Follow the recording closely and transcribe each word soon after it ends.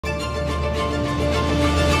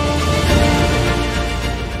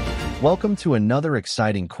Welcome to another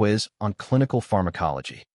exciting quiz on clinical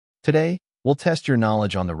pharmacology. Today, we'll test your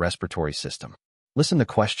knowledge on the respiratory system. Listen to the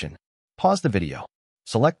question, pause the video,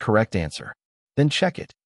 select correct answer, then check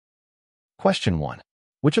it. Question 1.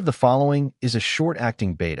 Which of the following is a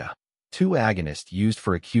short-acting beta-2 agonist used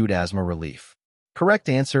for acute asthma relief? Correct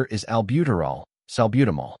answer is albuterol,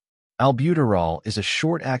 salbutamol. Albuterol is a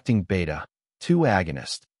short-acting beta-2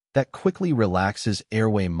 agonist that quickly relaxes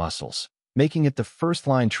airway muscles, making it the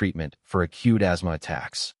first-line treatment for acute asthma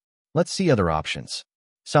attacks. Let's see other options.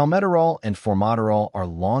 Salmeterol and formoterol are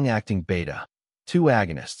long-acting beta-2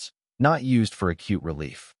 agonists, not used for acute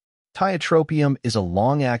relief. Tiotropium is a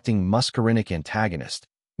long-acting muscarinic antagonist,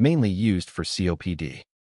 mainly used for COPD.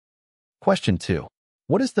 Question 2.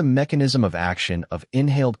 What is the mechanism of action of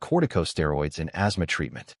inhaled corticosteroids in asthma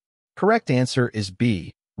treatment? Correct answer is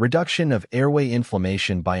B. Reduction of airway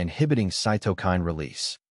inflammation by inhibiting cytokine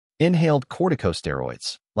release. Inhaled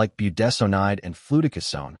corticosteroids, like budesonide and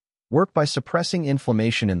fluticasone, work by suppressing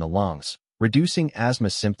inflammation in the lungs, reducing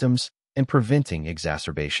asthma symptoms, and preventing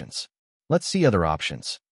exacerbations. Let's see other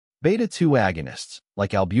options. Beta-2 agonists,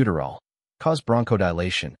 like albuterol, cause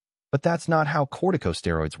bronchodilation, but that's not how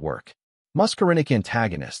corticosteroids work. Muscarinic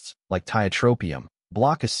antagonists, like tiotropium,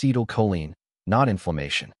 block acetylcholine, not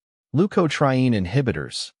inflammation. Leukotriene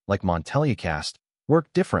inhibitors, like montelukast,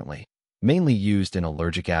 work differently, mainly used in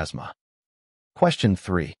allergic asthma. Question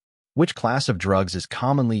 3. Which class of drugs is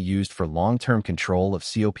commonly used for long-term control of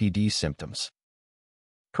COPD symptoms?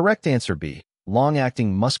 Correct answer B.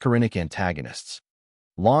 Long-acting muscarinic antagonists.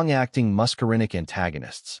 Long-acting muscarinic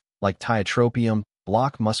antagonists, like tiotropium,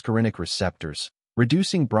 block muscarinic receptors,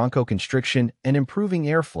 reducing bronchoconstriction and improving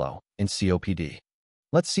airflow in COPD.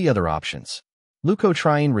 Let's see other options.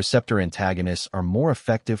 Leukotriene receptor antagonists are more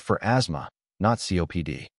effective for asthma, not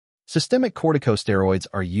COPD. Systemic corticosteroids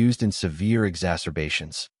are used in severe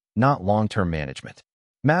exacerbations, not long-term management.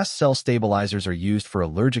 Mast cell stabilizers are used for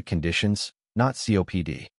allergic conditions, not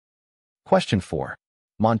COPD. Question 4.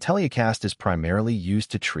 Montelukast is primarily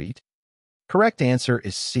used to treat? Correct answer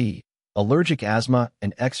is C. Allergic asthma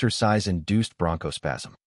and exercise-induced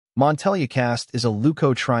bronchospasm. Montelukast is a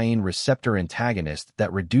leukotriene receptor antagonist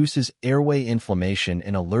that reduces airway inflammation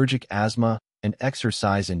in allergic asthma and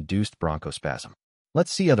exercise-induced bronchospasm.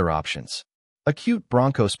 Let's see other options. Acute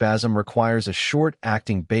bronchospasm requires a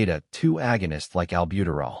short-acting beta-2 agonist like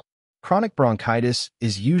albuterol. Chronic bronchitis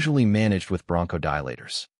is usually managed with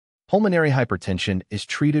bronchodilators. Pulmonary hypertension is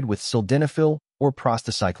treated with sildenafil or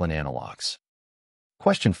prostacyclin analogs.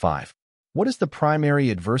 Question 5. What is the primary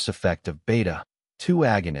adverse effect of beta-2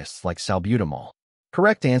 agonists like salbutamol?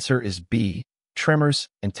 Correct answer is B. Tremors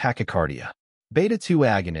and tachycardia. Beta-2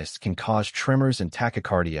 agonists can cause tremors and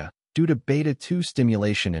tachycardia due to beta-2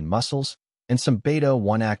 stimulation in muscles and some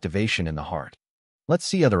beta-1 activation in the heart. Let's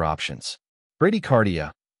see other options.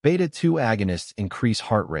 Bradycardia. Beta-2 agonists increase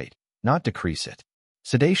heart rate, not decrease it.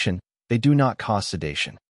 Sedation. They do not cause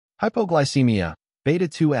sedation. Hypoglycemia.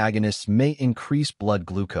 Beta-2 agonists may increase blood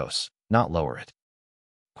glucose, not lower it.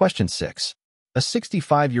 Question 6. A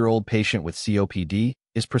 65-year-old patient with COPD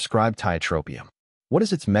is prescribed tiotropium. What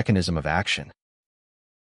is its mechanism of action?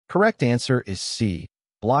 Correct answer is C.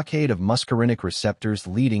 Blockade of muscarinic receptors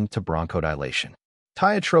leading to bronchodilation.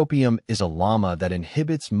 Tiotropium is a LAMA that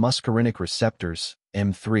inhibits muscarinic receptors,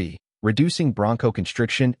 M3, reducing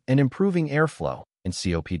bronchoconstriction and improving airflow in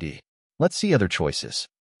COPD. Let's see other choices.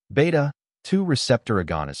 Beta-2 receptor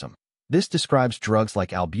agonism. This describes drugs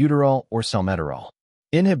like albuterol or salmeterol.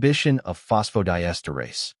 Inhibition of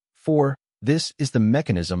phosphodiesterase. 4. This is the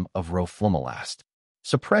mechanism of roflumilast.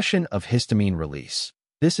 Suppression of histamine release.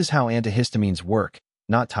 This is how antihistamines work,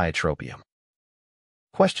 not tiotropium.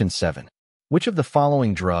 Question 7. Which of the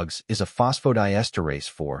following drugs is a phosphodiesterase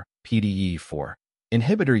 4, PDE4,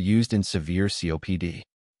 inhibitor used in severe COPD?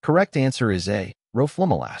 Correct answer is A.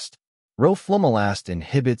 Roflumilast. Roflumilast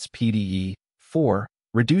inhibits PDE4,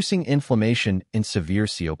 reducing inflammation in severe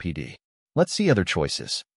COPD. Let's see other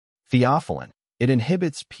choices. Theopheline. It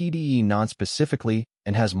inhibits PDE nonspecifically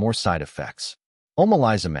and has more side effects.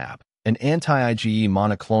 Omalizumab, an anti-IgE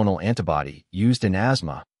monoclonal antibody used in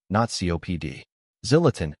asthma, not COPD.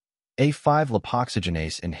 Zilotin, a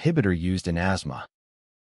 5-lipoxygenase inhibitor used in asthma.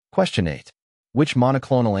 Question 8. Which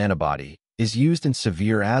monoclonal antibody is used in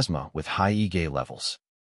severe asthma with high IgA levels?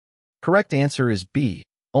 Correct answer is B.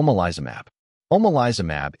 Omalizumab.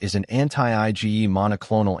 Omalizumab is an anti-IgE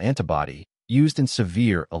monoclonal antibody used in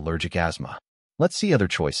severe allergic asthma. Let's see other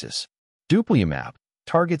choices. Dupilumab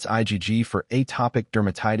targets IgG for atopic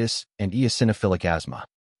dermatitis and eosinophilic asthma.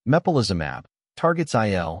 Mepolizumab targets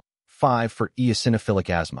IL-5 for eosinophilic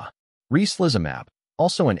asthma. Rislizumab,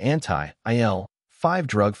 also an anti-IL-5 5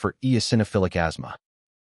 drug for eosinophilic asthma.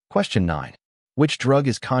 Question 9. Which drug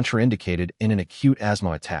is contraindicated in an acute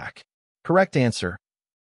asthma attack? Correct answer: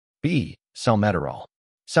 B. Salmeterol.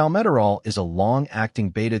 Salmeterol is a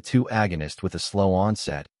long-acting beta-2 agonist with a slow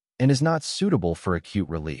onset and is not suitable for acute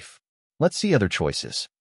relief. Let's see other choices.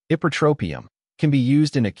 Ipratropium can be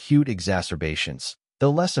used in acute exacerbations,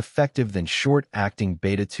 though less effective than short-acting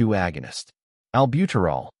beta-2 agonist.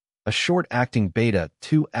 Albuterol, a short-acting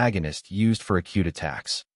beta-2 agonist used for acute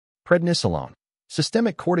attacks. Prednisolone.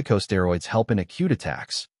 Systemic corticosteroids help in acute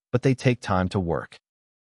attacks, but they take time to work.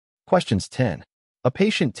 Questions 10. A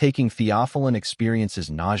patient taking Theopheline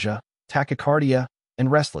experiences nausea, tachycardia,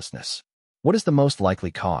 and restlessness. What is the most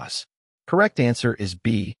likely cause? Correct answer is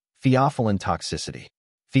B. Theopheline toxicity.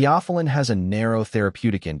 Theopheline has a narrow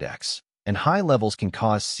therapeutic index, and high levels can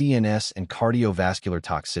cause CNS and cardiovascular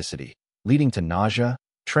toxicity, leading to nausea,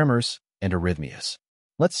 tremors, and arrhythmias.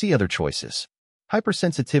 Let's see other choices.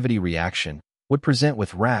 Hypersensitivity reaction would present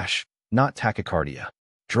with rash, not tachycardia.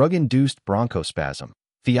 Drug-induced bronchospasm.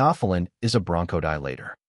 Theopheline is a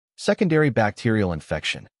bronchodilator. Secondary bacterial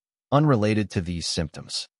infection, unrelated to these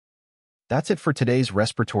symptoms. That's it for today's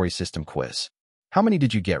respiratory system quiz. How many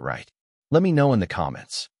did you get right? Let me know in the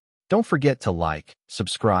comments. Don't forget to like,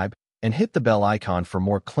 subscribe, and hit the bell icon for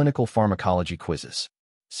more clinical pharmacology quizzes.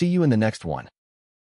 See you in the next one.